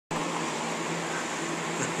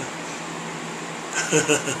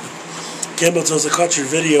Campbell tells, I caught your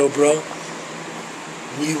video, bro.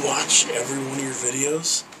 We watch every one of your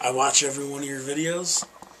videos. I watch every one of your videos.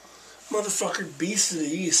 Motherfucker, Beast of the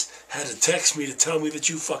East had to text me to tell me that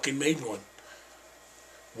you fucking made one.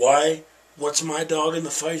 Why? What's my dog in the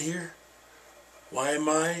fight here? Why am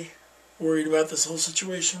I worried about this whole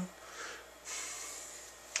situation?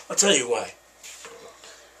 I'll tell you why.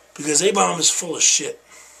 Because A-Bomb is full of shit.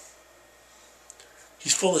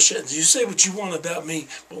 He's full of shit. You say what you want about me,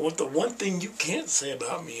 but what the one thing you can't say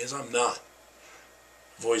about me is I'm not.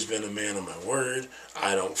 I've always been a man of my word.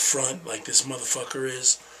 I don't front like this motherfucker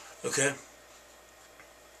is. Okay?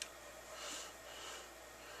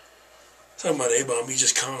 Talking about A-Bomb, he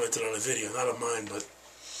just commented on a video, not on mine, but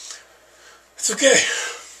it's okay.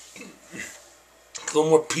 A little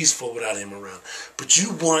more peaceful without him around. But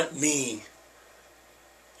you want me,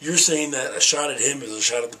 you're saying that a shot at him is a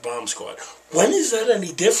shot at the bomb squad. When is that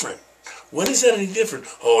any different? When is that any different?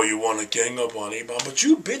 Oh, you want to gang up on A-Bomb, but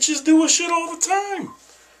you bitches do a shit all the time.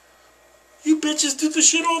 You bitches do the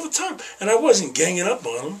shit all the time. And I wasn't ganging up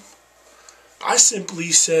on him. I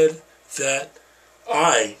simply said that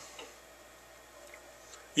I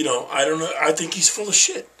don't know, I think he's full of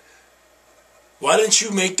shit. Why didn't you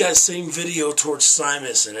make that same video towards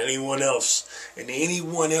Simus and anyone else,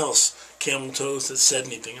 Camel Toes, that said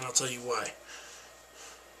anything? And I'll tell you why.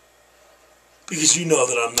 Because you know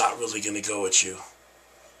that I'm not really going to go at you.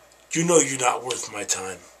 You know you're not worth my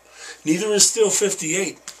time. Neither is Steel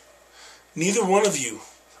 58. Neither one of you.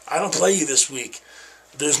 I don't play you this week.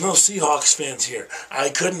 There's no Seahawks fans here. I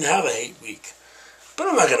couldn't have a hate week. But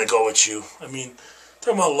I'm not going to go at you. I mean,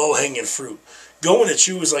 talking about low-hanging fruit. Going at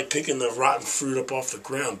you is like picking the rotten fruit up off the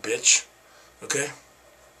ground, bitch. Okay?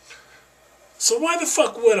 So why the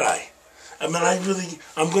fuck would I? I mean,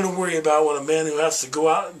 I'm going to worry about what a man who has to go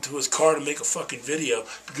out into his car to make a fucking video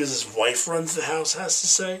because his wife runs the house has to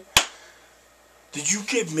say? Did you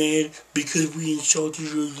get mad because we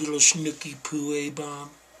insulted your little snooky poo A-Bomb?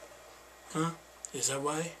 Huh? Is that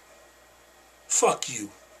why? Fuck you.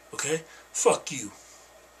 Okay? Fuck you.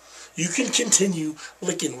 You can continue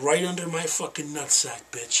licking right under my fucking nutsack,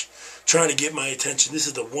 bitch. Trying to get my attention. This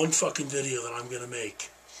is the one fucking video that I'm going to make.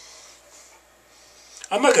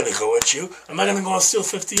 I'm not going to go at you. I'm not going to go on Steel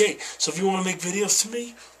 58. So if you want to make videos to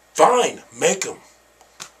me, fine. Make them.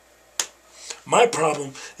 My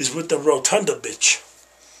problem is with the Rotunda bitch.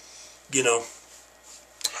 You know.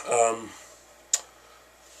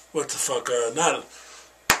 What the fuck?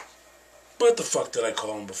 What the fuck did I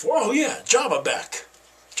call him before? Oh yeah, Jabba back.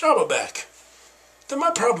 Then my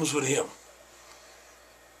problem's with him.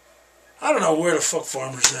 I don't know where the fuck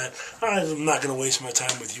Farmer's at. I'm not going to waste my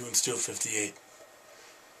time with you in Steel 58.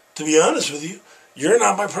 To be honest with you, you're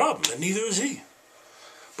not my problem, and neither is he.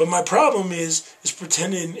 But my problem is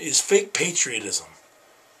fake patriotism.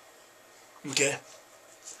 Okay?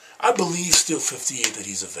 I believe Steel 58 that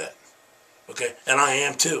he's a vet. Okay? And I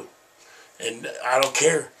am too. And I don't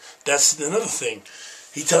care. That's another thing.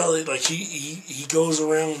 He goes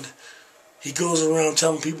around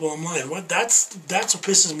telling people I'm lying. What? That's what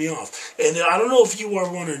pisses me off. And I don't know if you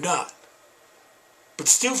are one or not. But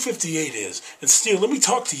Steel 58 is. And Steel, let me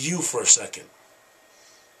talk to you for a second.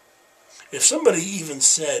 If somebody even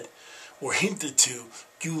said or hinted to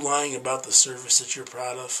you lying about the service that you're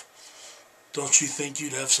proud of, don't you think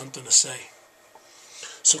you'd have something to say?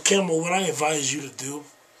 So, Camel, what I advise you to do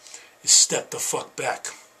is step the fuck back.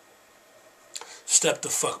 Step the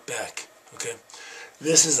fuck back, okay?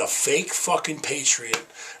 This is a fake fucking patriot.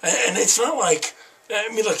 And it's not like, I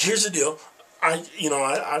mean, look, here's the deal. I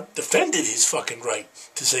defended his fucking right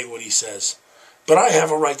to say what he says. But I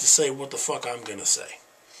have a right to say what the fuck I'm going to say.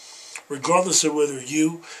 Regardless of whether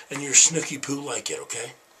you and your snooky poo like it,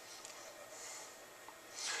 okay?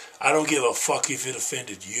 I don't give a fuck if it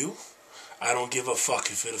offended you. I don't give a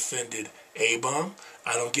fuck if it offended A-Bomb.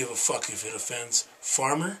 I don't give a fuck if it offends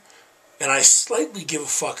Farmer. And I slightly give a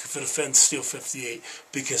fuck if it offends Steel 58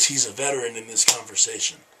 because he's a veteran in this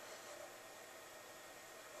conversation.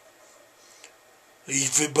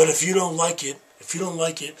 But if you don't like it,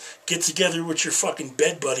 get together with your fucking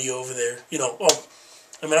bed buddy over there.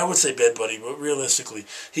 I would say bed buddy, but realistically,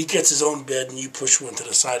 he gets his own bed and you push one to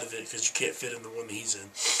the side of it because you can't fit in the one that he's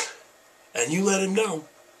in. And you let him know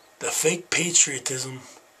that fake patriotism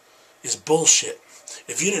is bullshit.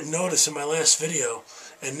 If you didn't notice in my last video,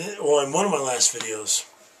 in one of my last videos,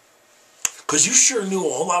 because you sure knew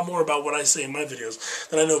a whole lot more about what I say in my videos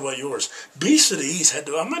than I know about yours. Beast of the East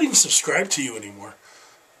I'm not even subscribed to you anymore.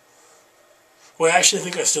 Well, actually, I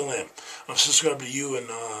think I still am. I'm subscribed to you and,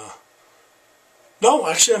 no,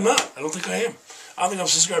 actually I'm not. I don't think I am. I don't think I'm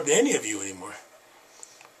subscribed to any of you anymore.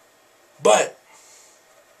 But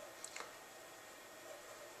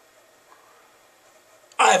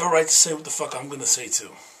I have a right to say what the fuck I'm going to say too.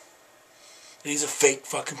 And he's a fake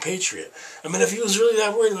fucking patriot. I mean, if he was really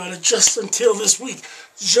that worried about it just until this week,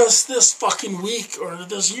 just this fucking week, or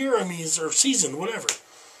this year, I mean, or season, whatever.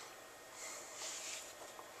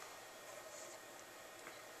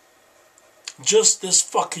 Just this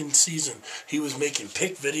fucking season, he was making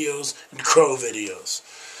pig videos and crow videos.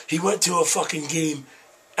 He went to a fucking game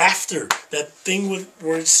after that thing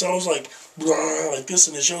where it sounds like blah, like this,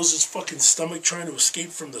 and it shows his fucking stomach trying to escape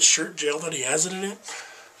from the shirt jail that he has it in.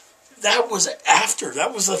 That was after.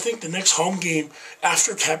 That was, I think, the next home game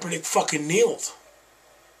after Kaepernick fucking kneeled.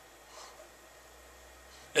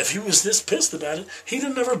 If he was this pissed about it, he'd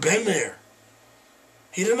have never been there.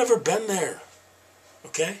 He'd have never been there.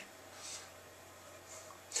 Okay?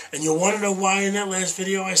 And you want to know why in that last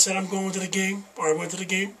video I said I'm going to the game, or I went to the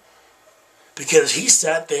game? Because he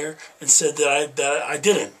sat there and said that I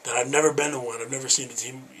didn't, that I've never been to one, I've never seen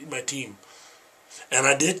my team. And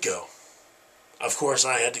I did go. Of course,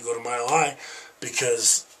 I had to go to Mile High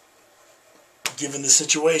because given the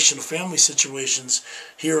situation, the family situations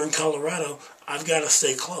here in Colorado, I've got to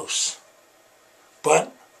stay close.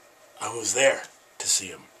 But I was there to see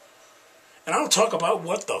him. And I'll talk about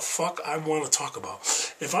what the fuck I want to talk about.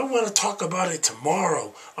 If I want to talk about it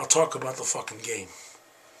tomorrow, I'll talk about the fucking game.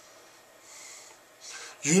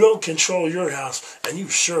 You don't control your house, and you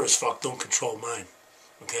sure as fuck don't control mine.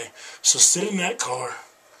 Okay? So sit in that car,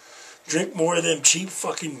 drink more of them cheap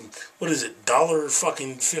fucking, what is it,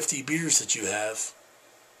 $1.50 beers that you have,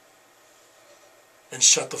 and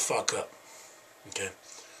shut the fuck up. Okay?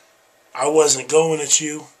 I wasn't going at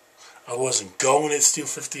you. I wasn't going at Steel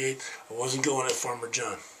 58. I wasn't going at Farmer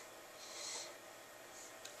John.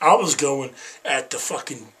 I was going at the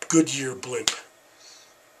fucking Goodyear blimp.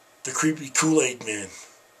 The creepy Kool-Aid man.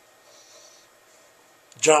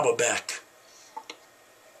 Jabba back.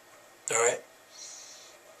 Alright?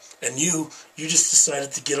 And you just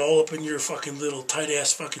decided to get all up in your fucking little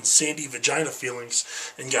tight-ass fucking sandy vagina feelings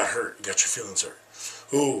and got hurt. Got your feelings hurt.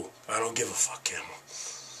 Ooh, I don't give a fuck, Camel.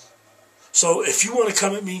 So if you want to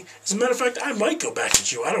come at me, as a matter of fact, I might go back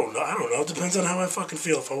at you. I don't know. It depends on how I fucking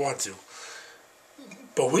feel if I want to.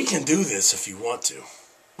 But we can do this if you want to.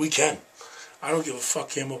 We can. I don't give a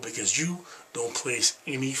fuck, Camel, because you don't place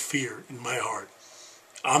any fear in my heart.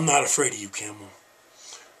 I'm not afraid of you, Camel.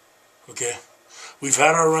 Okay? We've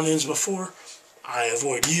had our run-ins before. I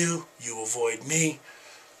avoid you. You avoid me.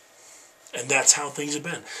 And that's how things have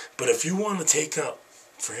been. But if you want to take up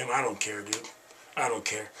for him, I don't care, dude. I don't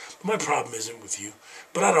care. But my problem isn't with you.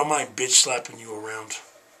 But I don't mind bitch slapping you around.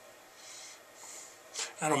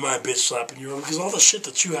 I don't mind bitch slapping you around because all the shit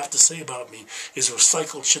that you have to say about me is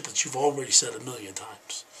recycled shit that you've already said 1,000,000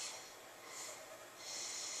 times.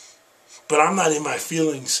 But I'm not in my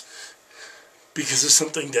feelings because it's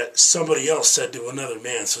something that somebody else said to another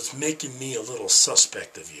man, so it's making me a little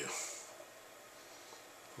suspect of you.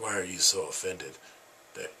 Why are you so offended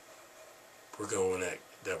that we're going at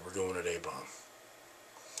A-bomb?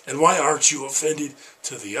 And why aren't you offended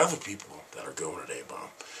to the other people that are going at A-bomb?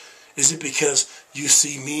 Is it because you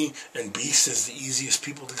see me and Beast as the easiest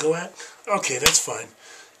people to go at? Okay, that's fine.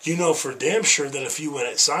 You know for damn sure that if you went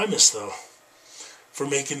at Simus, though, for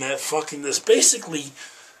making that fucking this, basically,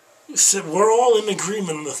 we're all in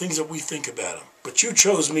agreement on the things that we think about him. But you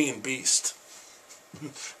chose me and Beast.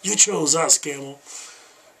 You chose us, Camel.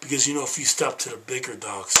 Because, you know, if you step to the bigger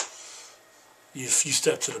dogs,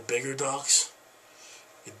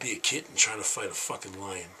 it'd be a kitten trying to fight a fucking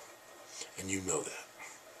lion. And you know that.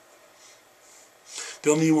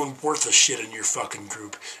 The only one worth a shit in your fucking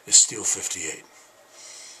group is Steel 58.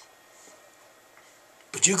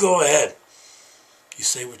 But you go ahead. You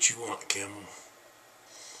say what you want, Camel.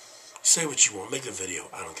 You say what you want. Make a video.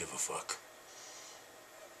 I don't give a fuck.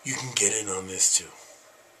 You can get in on this too.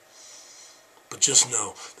 But just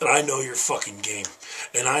know that I know your fucking game.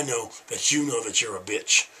 And I know that you know that you're a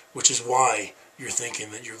bitch. Which is why you're thinking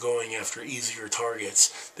that you're going after easier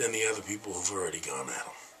targets than the other people who've already gone at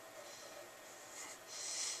them.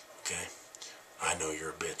 Okay? I know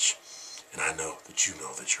you're a bitch. And I know that you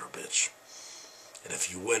know that you're a bitch. And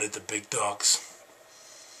if you went at the big dogs,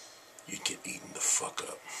 you'd get eaten the fuck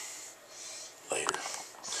up. Later.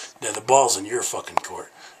 Now the ball's in your fucking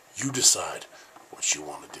court. You decide what you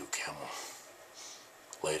want to do, Camel.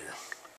 Later.